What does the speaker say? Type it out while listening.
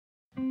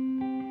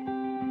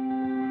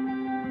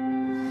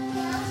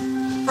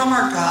From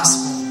our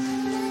gospel,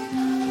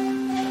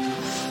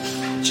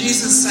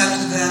 Jesus said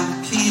to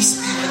them, "Peace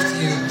be with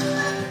you.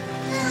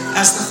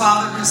 As the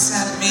Father has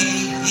sent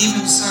me,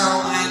 even so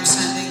I am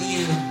sending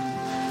you."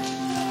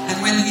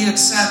 And when he had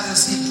said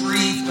this, he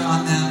breathed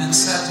on them and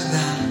said to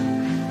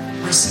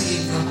them,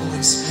 "Receive the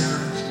Holy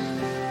Spirit."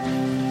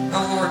 O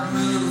Lord,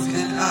 move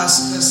in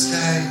us this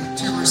day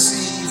to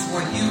receive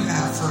what you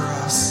have for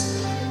us.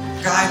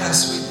 Guide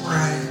us, we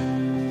pray.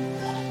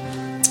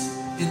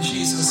 In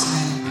Jesus'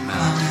 name,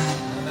 amen.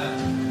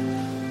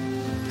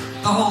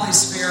 The Holy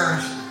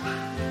Spirit,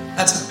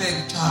 that's a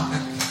big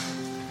topic.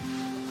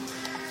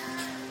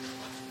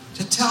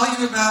 To tell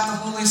you about the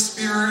Holy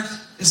Spirit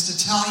is to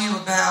tell you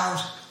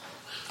about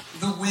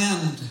the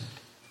wind.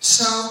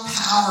 So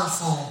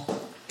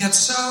powerful, yet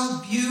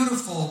so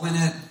beautiful when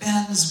it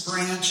bends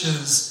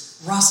branches,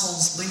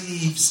 rustles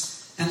leaves,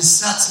 and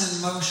sets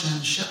in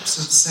motion ships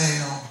at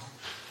sail.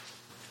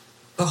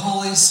 The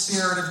Holy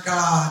Spirit of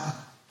God,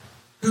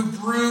 who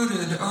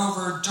brooded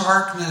over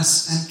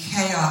darkness and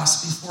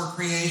chaos before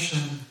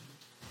creation,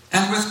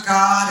 and with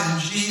God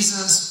and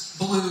Jesus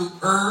blew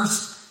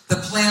earth, the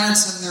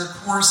planets in their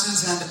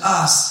courses, and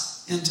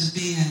us into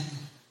being.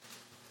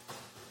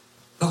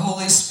 The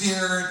Holy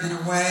Spirit, in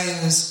a way,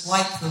 is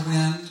like the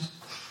wind,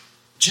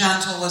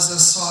 gentle as a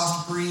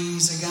soft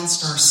breeze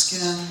against our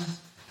skin,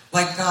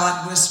 like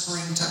God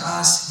whispering to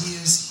us, "He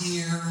is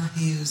here,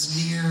 He is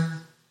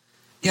near,"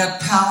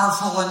 yet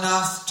powerful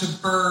enough to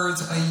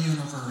birth a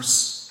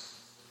universe.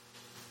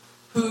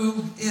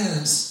 Who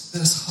is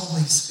this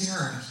Holy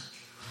Spirit?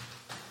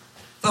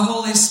 The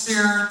Holy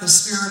Spirit, the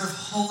Spirit of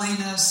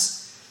holiness,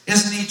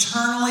 is an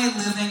eternally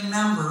living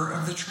member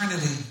of the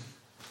Trinity.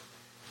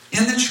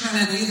 In the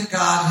Trinity, the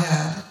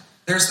Godhead,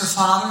 there's the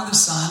Father, the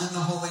Son, and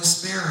the Holy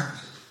Spirit.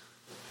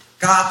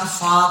 God the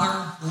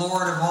Father,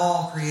 Lord of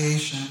all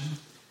creation.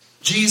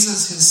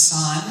 Jesus, his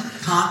Son,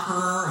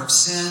 conqueror of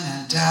sin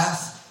and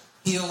death,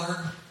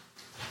 healer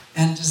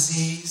and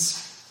disease.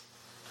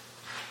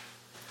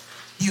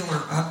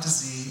 Healer of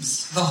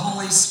disease. The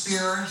Holy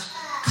Spirit,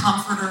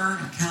 comforter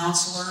and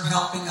counselor,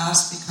 helping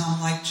us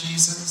become like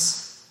Jesus.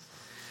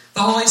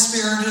 The Holy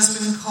Spirit has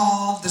been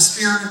called the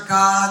Spirit of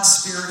God,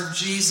 Spirit of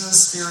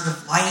Jesus, Spirit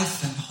of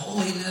life and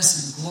holiness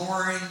and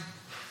glory.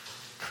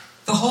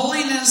 The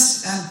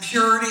holiness and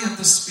purity of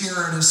the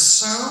Spirit is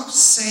so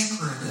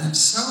sacred and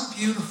so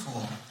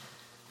beautiful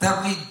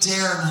that we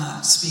dare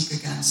not speak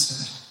against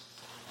it.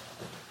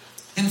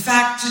 In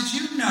fact, did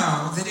you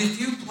know that if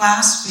you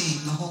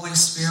blaspheme the Holy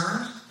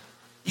Spirit,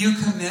 you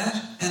commit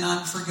an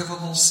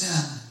unforgivable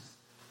sin?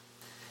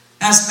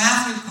 As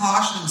Matthew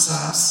cautions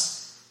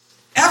us,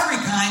 every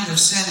kind of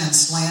sin and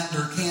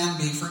slander can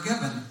be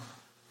forgiven,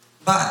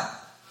 but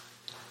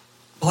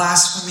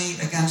blasphemy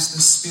against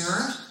the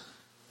Spirit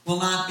will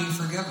not be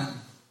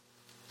forgiven.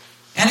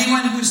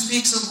 Anyone who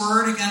speaks a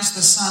word against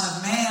the Son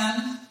of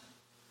Man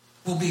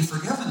will be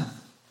forgiven.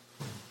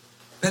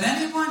 But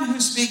anyone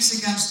who speaks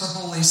against the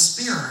Holy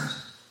Spirit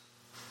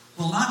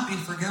will not be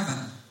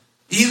forgiven,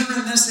 either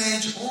in this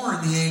age or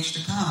in the age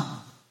to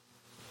come.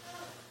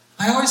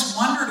 I always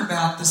wondered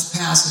about this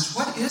passage.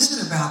 What is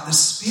it about the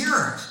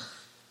Spirit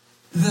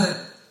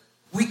that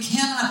we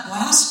cannot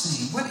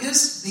blaspheme? What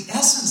is the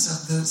essence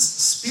of the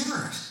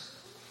Spirit?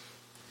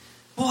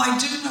 Well, I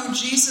do know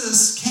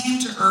Jesus came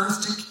to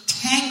earth to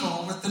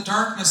tangle with the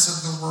darkness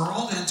of the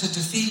world and to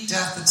defeat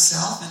death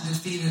itself, and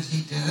defeat it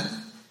he did.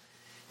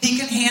 He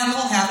can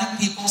handle having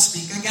people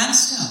speak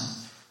against him.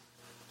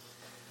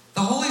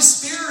 The Holy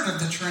Spirit of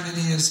the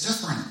Trinity is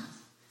different.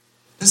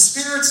 The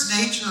Spirit's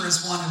nature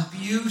is one of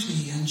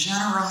beauty and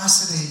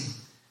generosity.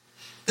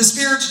 The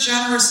Spirit's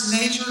generous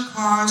nature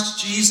caused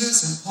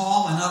Jesus and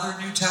Paul and other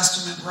New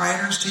Testament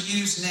writers to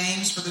use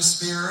names for the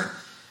Spirit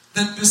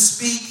that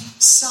bespeak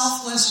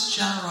selfless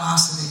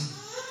generosity.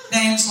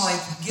 Names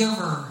like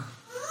giver,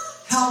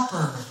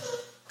 helper,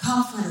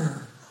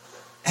 comforter,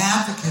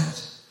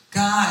 advocate,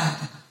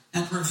 guide,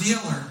 and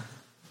revealer.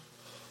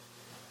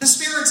 The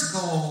Spirit's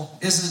goal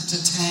isn't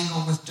to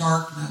tangle with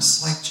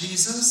darkness like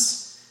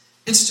Jesus.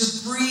 It's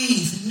to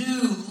breathe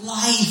new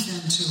life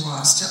into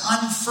us, to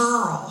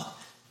unfurl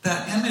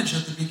that image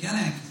at the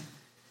beginning,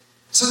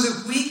 so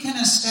that we can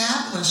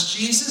establish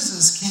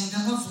Jesus'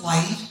 kingdom of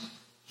light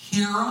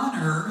here on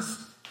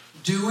earth,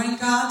 doing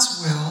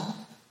God's will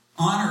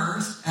on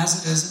earth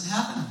as it is in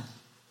heaven.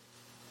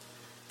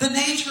 The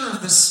nature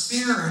of the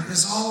Spirit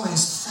is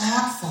always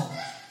thoughtful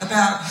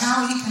about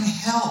how he can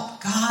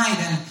help, guide,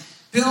 and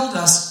build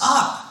us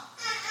up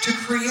to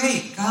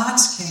create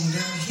God's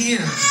kingdom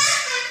here.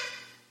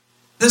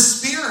 The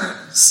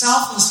Spirit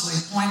selflessly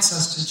points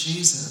us to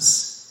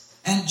Jesus,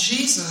 and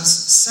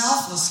Jesus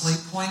selflessly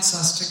points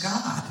us to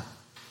God.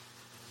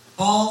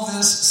 All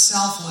this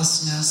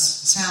selflessness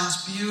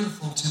sounds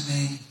beautiful to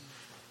me.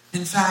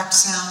 In fact,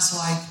 sounds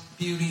like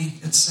beauty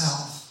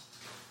itself.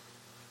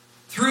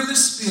 Through the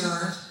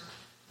Spirit,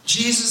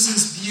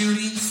 Jesus'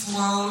 beauty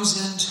flows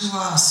into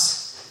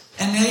us,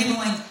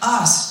 enabling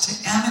us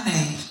to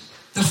emanate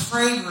the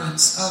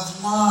fragrance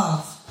of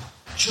love,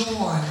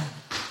 joy,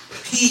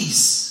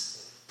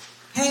 peace,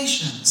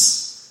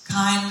 patience,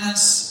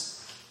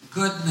 kindness,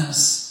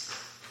 goodness,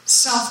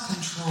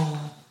 self-control,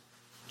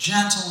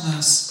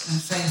 gentleness,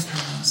 and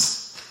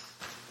faithfulness.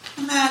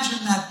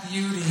 Imagine that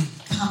beauty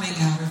coming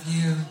out of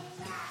you.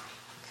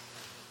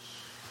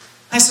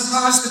 I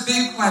suppose the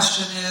big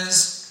question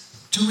is,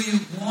 do we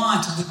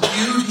want the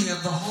beauty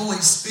of the Holy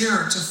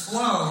Spirit to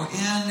flow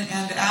in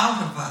and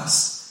out of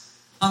us?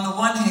 On the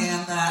one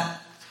hand,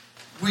 that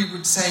we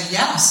would say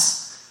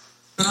yes.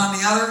 But on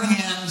the other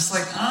hand, it's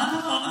like, I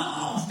don't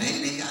know,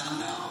 maybe, I don't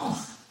know.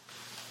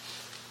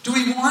 Do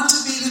we want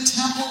to be the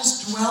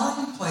temple's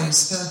dwelling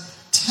place,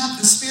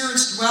 the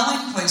Spirit's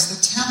dwelling place,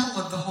 the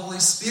temple of the Holy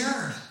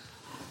Spirit?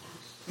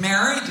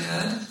 Mary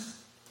did.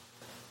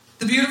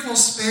 The beautiful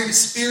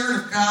Spirit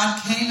of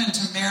God came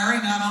into Mary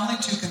not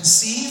only to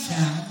conceive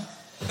him,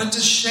 but to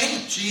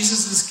shape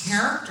Jesus'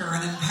 character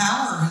and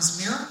empower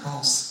his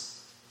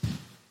miracles.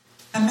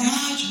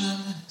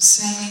 Imagine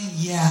saying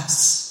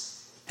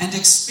yes and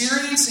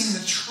experiencing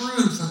the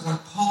truth of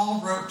what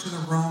Paul wrote to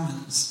the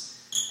Romans.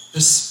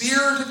 The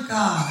Spirit of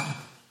God,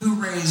 who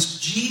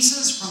raised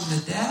Jesus from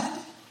the dead,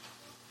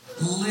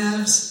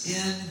 lives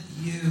in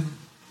you.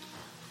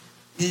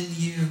 In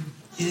you.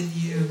 In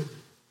you.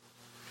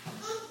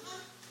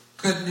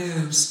 Good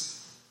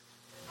news.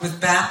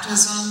 With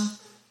baptism,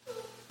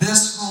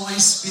 this Holy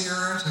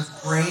Spirit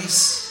of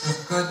grace,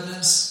 of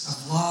goodness,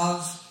 of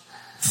love,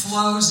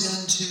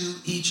 flows into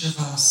each of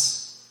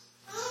us.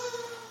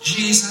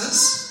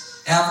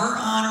 Jesus, ever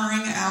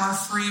honoring our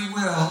free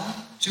will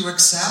to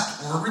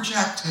accept or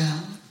reject him,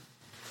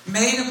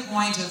 made a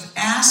point of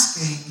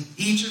asking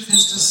each of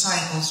his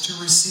disciples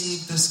to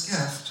receive this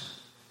gift.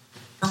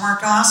 From our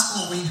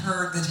gospel, we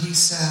heard that he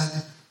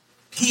said,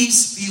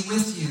 "Peace be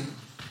with you.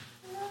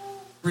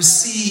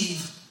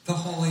 Receive the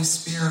Holy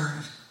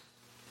Spirit."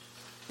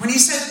 When he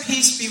said,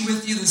 "Peace be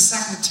with you," the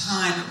second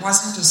time, it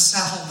wasn't to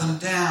settle them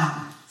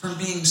down from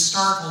being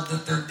startled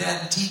that their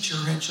dead teacher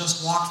had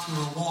just walked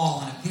through a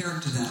wall and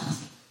appeared to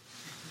them.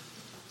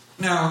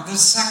 No, the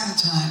second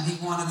time, he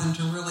wanted them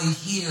to really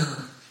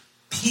hear,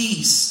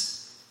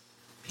 "Peace,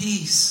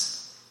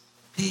 peace,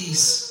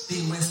 peace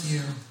be with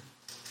you."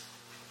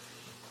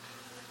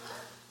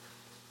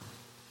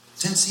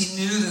 Since he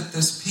knew that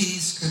this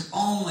peace could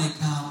only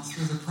come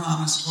through the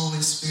promised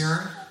Holy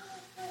Spirit,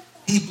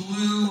 he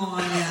blew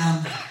on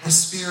them the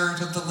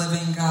Spirit of the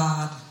living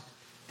God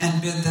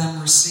and bid them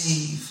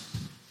receive.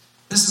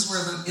 This is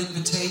where the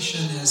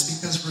invitation is,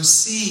 because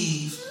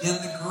receive in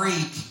the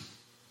Greek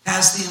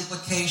has the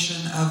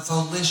implication of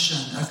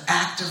volition, of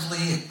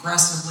actively,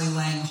 aggressively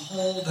laying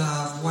hold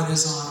of what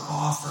is on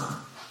offer.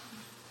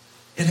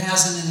 It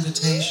has an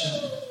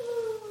invitation.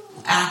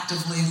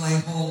 Actively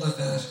lay hold of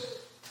it.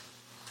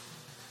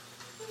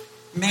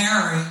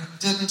 Mary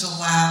didn't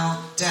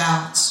allow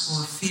doubts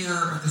or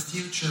fear of the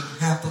future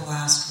have the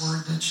last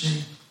word, did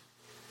she?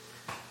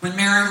 When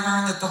Mary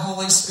learned that the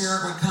Holy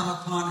Spirit would come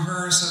upon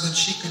her so that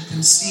she could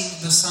conceive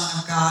the Son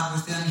of God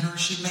within her,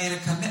 she made a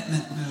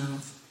commitment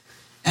move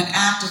and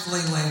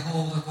actively lay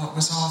hold of what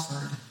was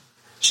offered.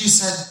 She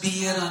said,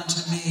 "Be it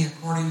unto me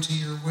according to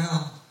your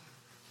will,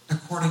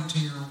 according to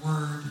your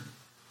word."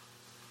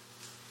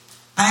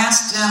 I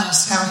asked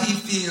Dennis how he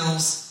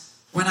feels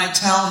when I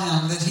tell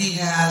him that he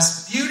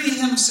has beauty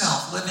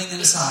himself living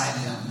inside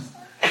him.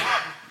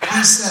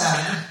 He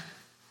said,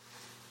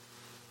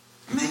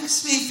 "It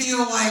makes me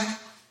feel like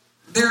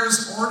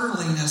there's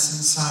orderliness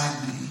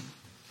inside me.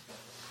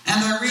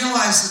 And I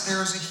realize that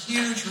there is a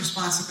huge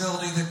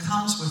responsibility that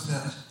comes with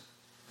it.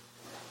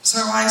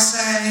 So I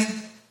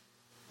say,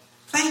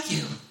 thank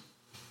you.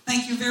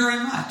 Thank you very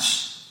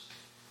much."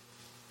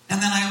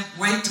 And then I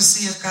wait to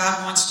see if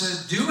God wants to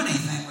do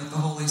anything with the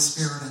Holy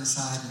Spirit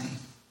inside me.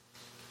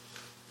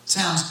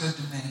 Sounds good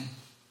to me.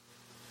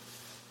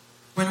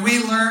 When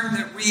we learn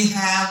that we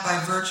have, by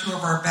virtue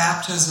of our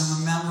baptism,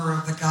 a member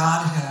of the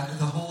Godhead,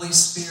 the Holy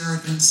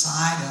Spirit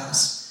inside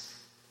us,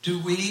 do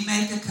we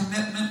make a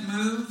commitment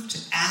move to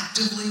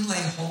actively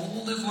lay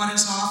hold of what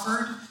is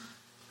offered?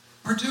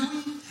 Or do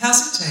we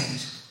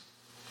hesitate?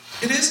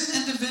 It is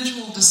an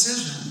individual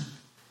decision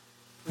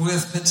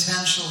with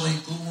potentially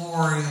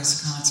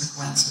glorious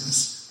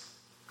consequences.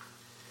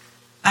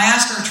 I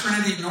asked our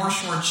Trinity North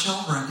Shore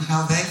children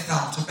how they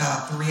felt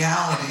about the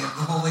reality of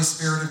the Holy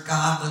Spirit of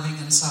God living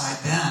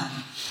inside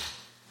them.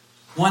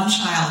 One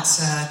child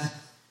said,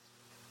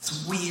 "It's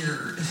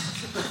weird."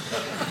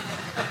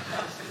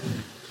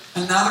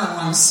 Another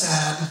one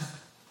said,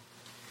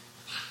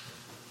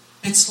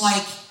 "It's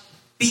like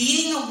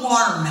being a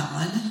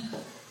watermelon,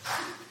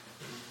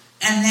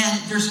 and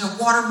then there's a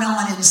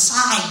watermelon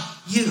inside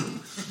you."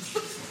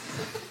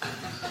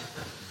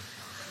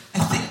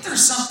 I think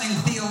there's something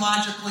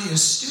theologically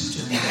astute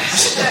in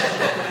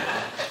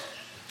that.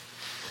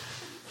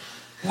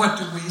 What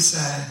do we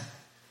say?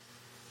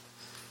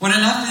 When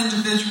enough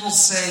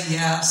individuals say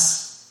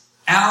yes,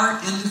 our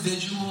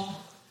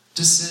individual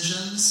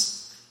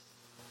decisions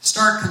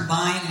start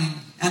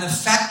combining and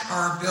affect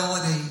our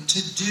ability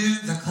to do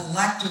the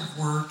collective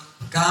work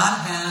God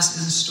has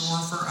in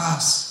store for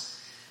us,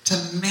 to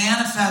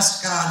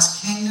manifest God's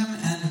kingdom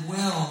and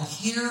will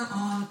here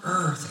on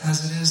earth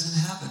as it is in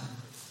heaven.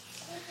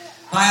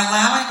 By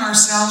allowing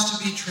ourselves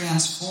to be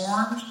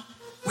transformed,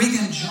 we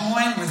can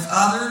join with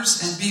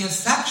others and be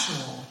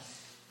effectual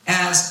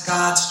as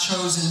God's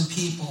chosen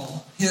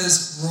people,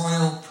 his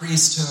royal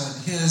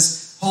priesthood,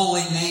 his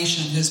holy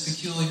nation, his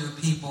peculiar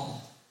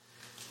people.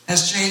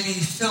 As J.B.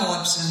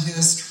 Phillips in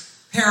his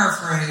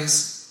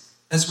paraphrase,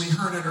 as we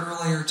heard it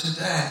earlier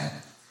today,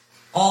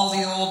 all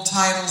the old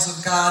titles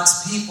of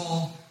God's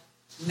people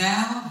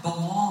now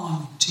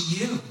belong to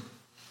you.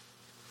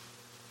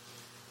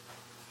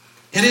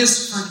 It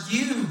is for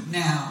you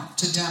now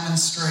to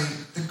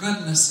demonstrate the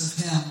goodness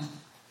of him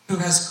who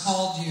has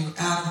called you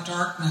out of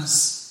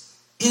darkness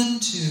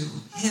into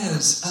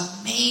his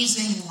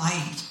amazing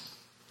light.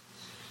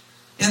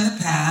 In the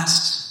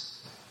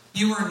past,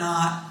 you were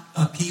not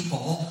a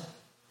people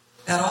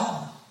at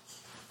all.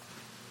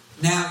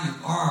 Now you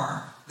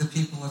are the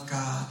people of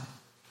God.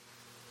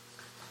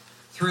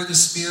 Through the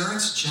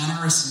Spirit's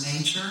generous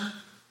nature,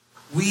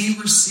 we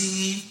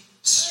receive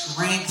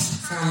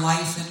strength for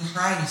life in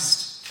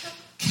Christ,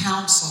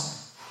 counsel,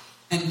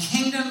 and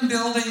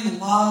kingdom-building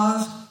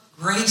love,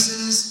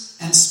 graces,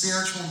 and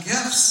spiritual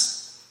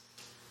gifts.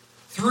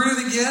 Through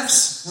the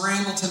gifts, we're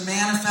able to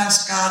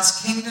manifest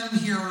God's kingdom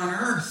here on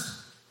earth.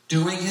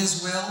 Doing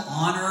his will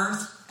on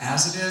earth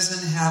as it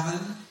is in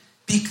heaven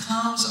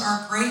becomes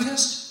our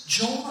greatest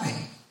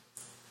joy.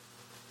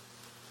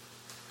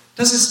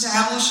 Does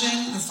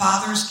establishing the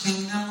Father's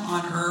kingdom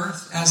on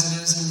earth as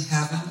it is in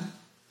heaven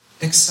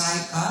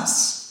excite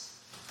us,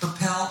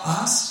 propel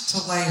us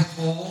to lay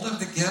hold of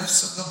the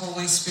gifts of the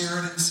Holy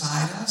Spirit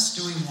inside us?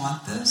 Do we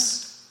want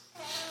this?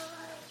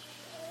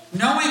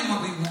 Knowing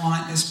what we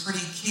want is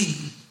pretty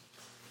key.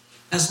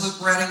 As Luke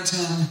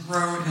Reddington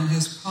wrote in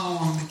his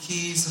poem, The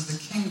Keys of the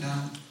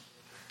Kingdom,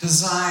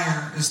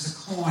 desire is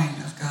the coin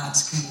of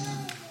God's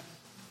kingdom.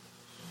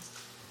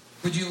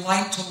 Would you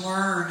like to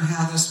learn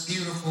how this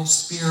beautiful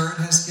Spirit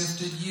has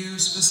gifted you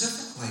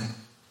specifically?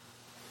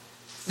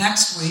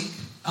 Next week,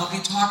 I'll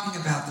be talking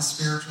about the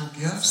spiritual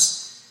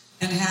gifts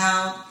and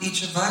how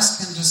each of us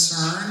can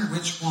discern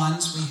which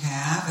ones we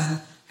have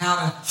and how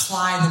to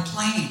fly the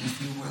plane,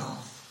 if you will.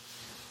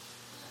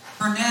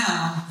 For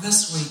now,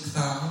 this week,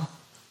 though,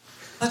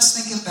 let's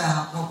think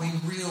about what we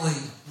really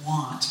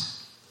want.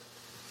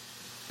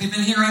 We've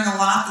been hearing a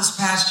lot this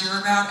past year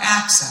about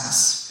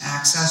access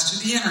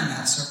to the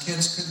internet so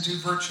kids could do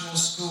virtual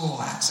school,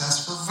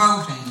 access for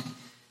voting,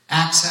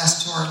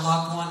 access to our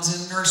loved ones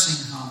in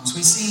nursing homes.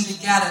 We seem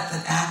to get it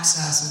that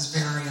access is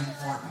very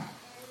important.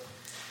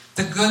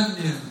 The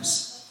good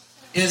news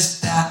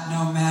is that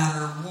no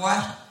matter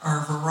what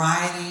our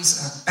varieties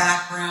of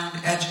background,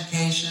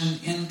 education,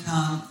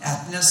 income,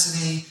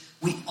 ethnicity,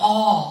 we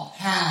all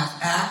have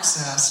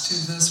access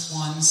to this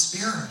one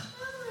Spirit.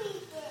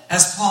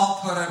 As Paul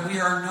put it,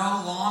 we are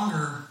no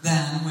longer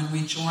then, when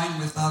we join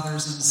with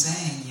others in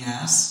saying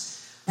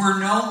yes, we're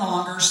no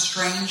longer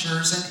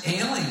strangers and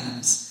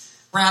aliens,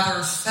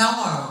 rather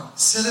fellow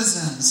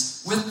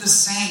citizens with the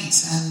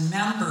saints and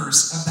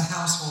members of the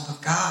household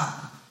of God.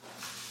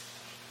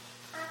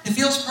 It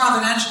feels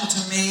providential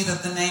to me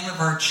that the name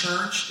of our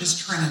church is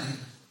Trinity.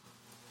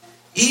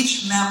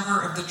 Each member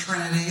of the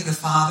Trinity, the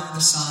Father, the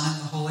Son,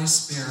 and the Holy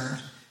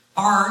Spirit,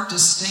 are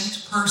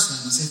distinct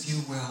persons, if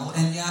you will,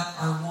 and yet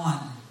are one.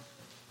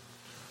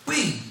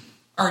 We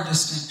are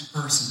distinct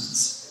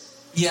persons,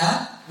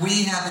 yet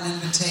we have an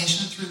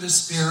invitation through the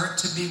Spirit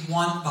to be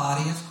one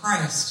body of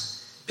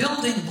Christ,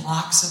 building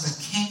blocks of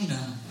a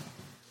kingdom.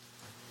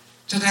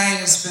 Today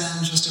has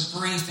been just a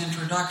brief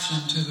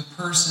introduction to the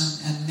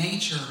person and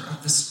nature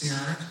of the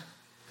Spirit,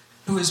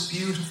 who is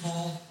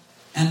beautiful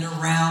and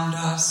around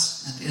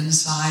us and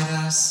inside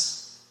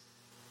us.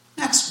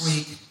 Next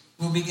week,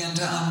 we'll begin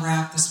to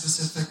unwrap the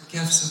specific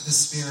gifts of the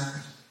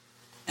Spirit,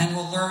 and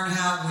we'll learn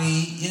how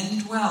we,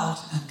 indwelt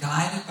and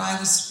guided by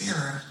the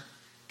Spirit,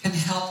 can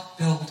help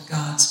build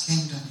God's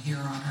kingdom here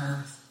on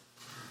earth.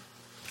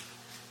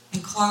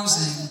 In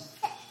closing,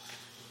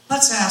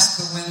 let's ask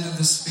the wind of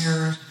the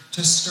Spirit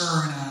to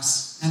stir in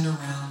us and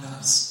around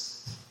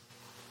us.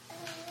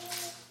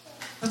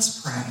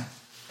 Let's pray.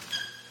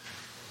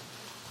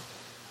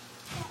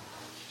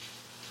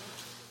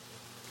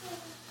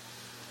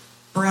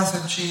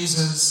 Breath of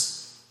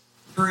Jesus,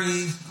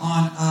 breathe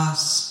on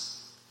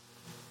us.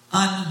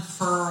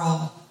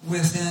 Unfurl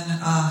within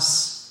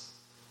us.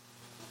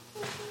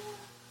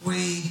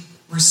 We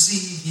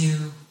receive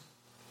you.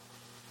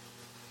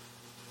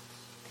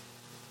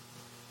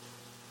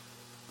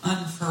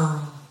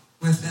 Unfurl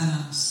within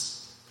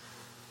us.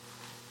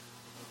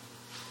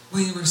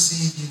 We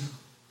receive you.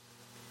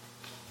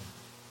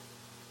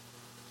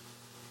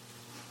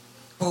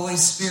 Holy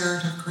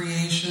Spirit of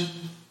creation,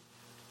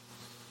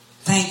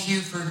 thank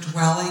you for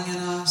dwelling in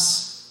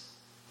us.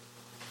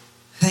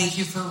 Thank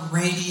you for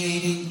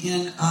radiating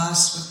in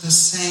us with the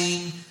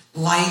same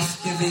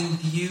life-giving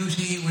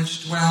beauty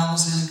which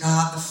dwells in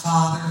God the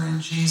Father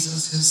and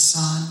Jesus, his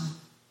Son.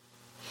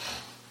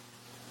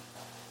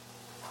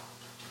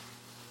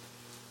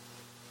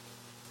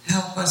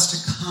 Help us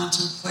to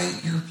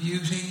contemplate your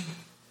beauty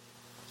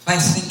by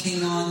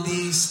thinking on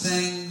these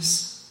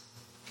things,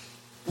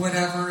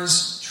 whatever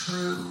is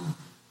true,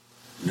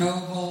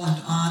 noble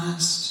and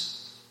honest.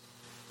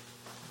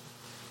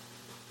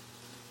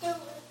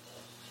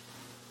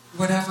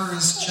 Whatever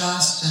is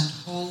just and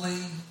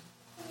holy.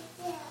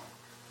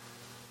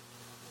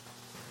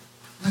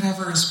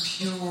 Whatever is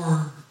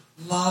pure,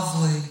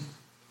 lovely,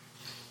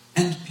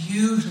 and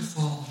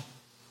beautiful,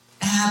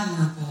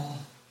 admirable,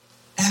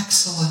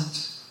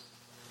 excellent,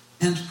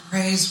 and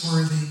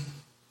praiseworthy.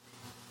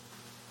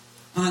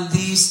 On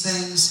these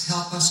things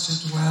help us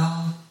to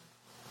dwell,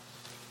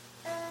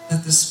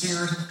 that the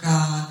Spirit of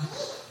God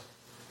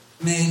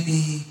may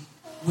be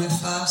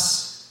with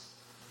us,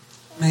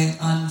 may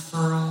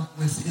unfurl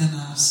within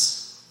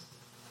us.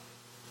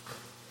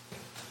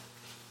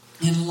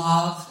 In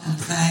love and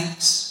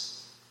thanks,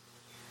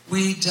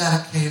 we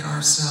dedicate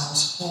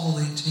ourselves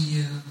wholly to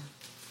you.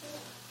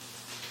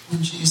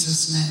 In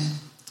Jesus' name,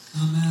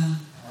 amen.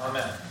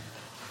 Amen.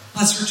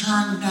 Let's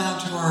return now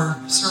to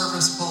our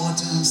service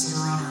bulletins that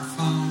are on our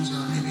phones, or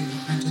maybe we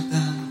printed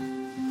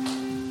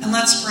them. And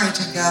let's pray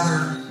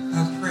together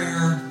a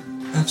prayer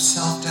of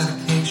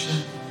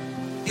self-dedication,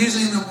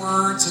 using the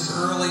words of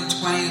early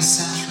 20th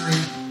century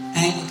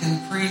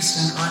Anglican priest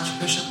and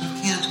Archbishop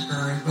of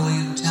Canterbury,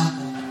 William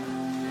Temple.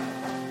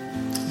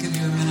 I'll give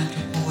you a minute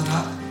to pull it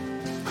up.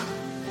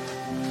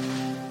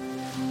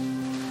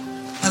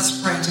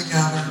 Let's pray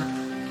together.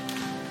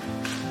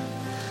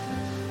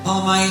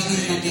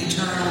 Almighty and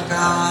eternal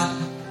God,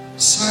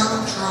 so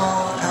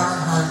draw our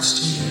hearts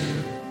to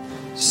you,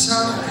 so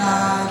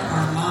guide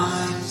our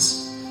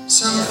minds,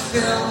 so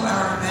fill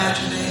our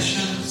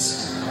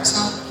imaginations,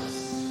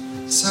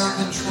 so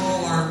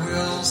control our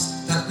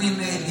wills, that we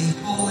may be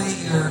wholly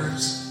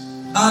yours,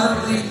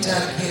 utterly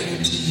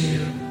dedicated to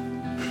you,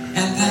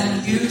 and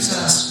then use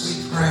us,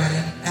 we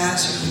pray,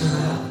 as you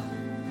will,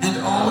 and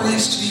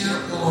always to your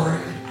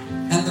glory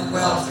and the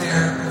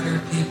welfare